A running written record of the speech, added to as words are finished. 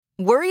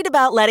Worried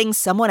about letting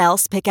someone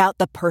else pick out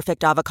the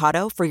perfect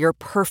avocado for your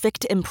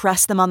perfect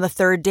impress them on the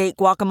third date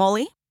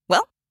guacamole?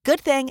 Well, good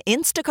thing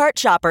Instacart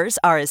shoppers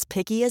are as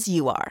picky as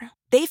you are.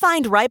 They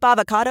find ripe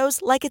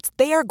avocados like it's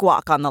their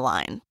guac on the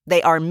line.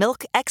 They are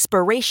milk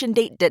expiration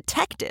date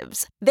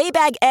detectives. They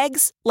bag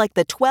eggs like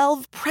the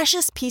 12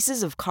 precious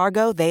pieces of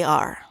cargo they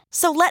are.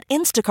 So let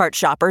Instacart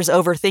shoppers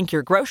overthink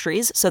your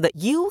groceries so that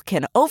you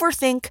can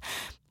overthink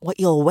what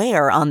you'll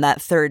wear on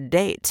that third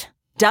date.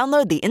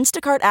 Download the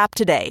Instacart app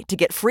today to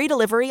get free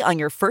delivery on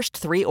your first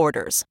 3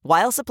 orders,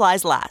 while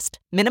supplies last.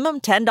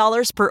 Minimum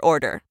 $10 per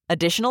order.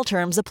 Additional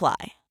terms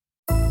apply.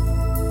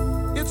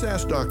 It's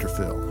Ask Dr.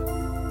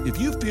 Phil. If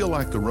you feel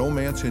like the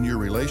romance in your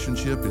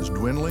relationship is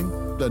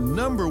dwindling, the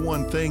number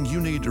one thing you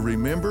need to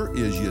remember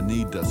is you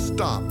need to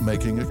stop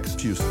making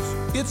excuses.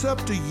 It's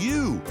up to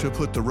you to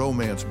put the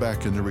romance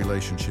back in the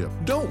relationship.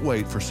 Don't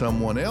wait for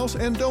someone else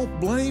and don't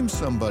blame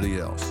somebody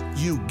else.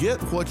 You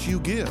get what you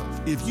give.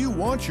 If you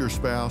want your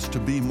spouse to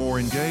be more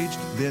engaged,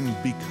 then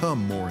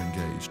become more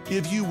engaged.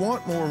 If you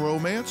want more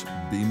romance,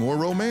 be more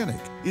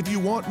romantic. If you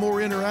want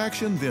more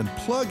interaction, then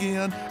plug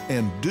in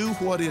and do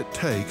what it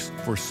takes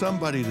for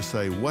somebody to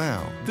say,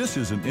 wow, this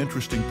is an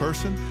interesting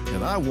person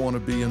and I want to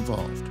be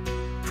involved.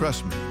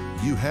 Trust me,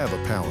 you have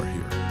a power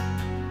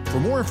here.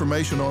 For more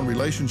information on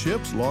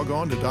relationships, log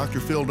on to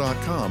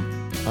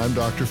drphil.com. I'm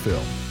Dr.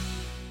 Phil.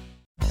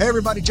 Hey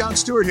everybody, Jon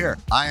Stewart here.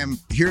 I am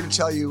here to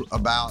tell you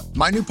about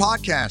my new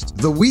podcast,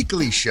 The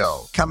Weekly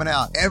Show, coming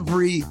out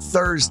every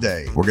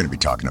Thursday. We're going to be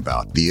talking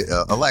about the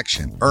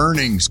election,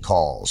 earnings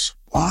calls.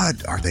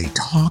 What are they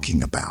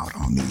talking about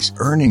on these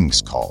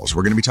earnings calls?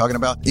 We're going to be talking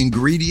about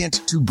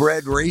ingredient to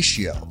bread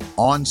ratio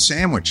on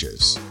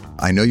sandwiches.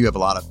 I know you have a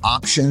lot of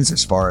options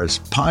as far as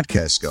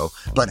podcasts go,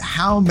 but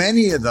how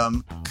many of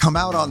them come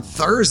out on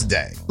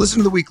Thursday? Listen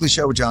to The Weekly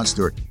Show with Jon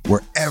Stewart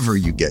wherever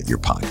you get your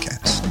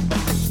podcasts.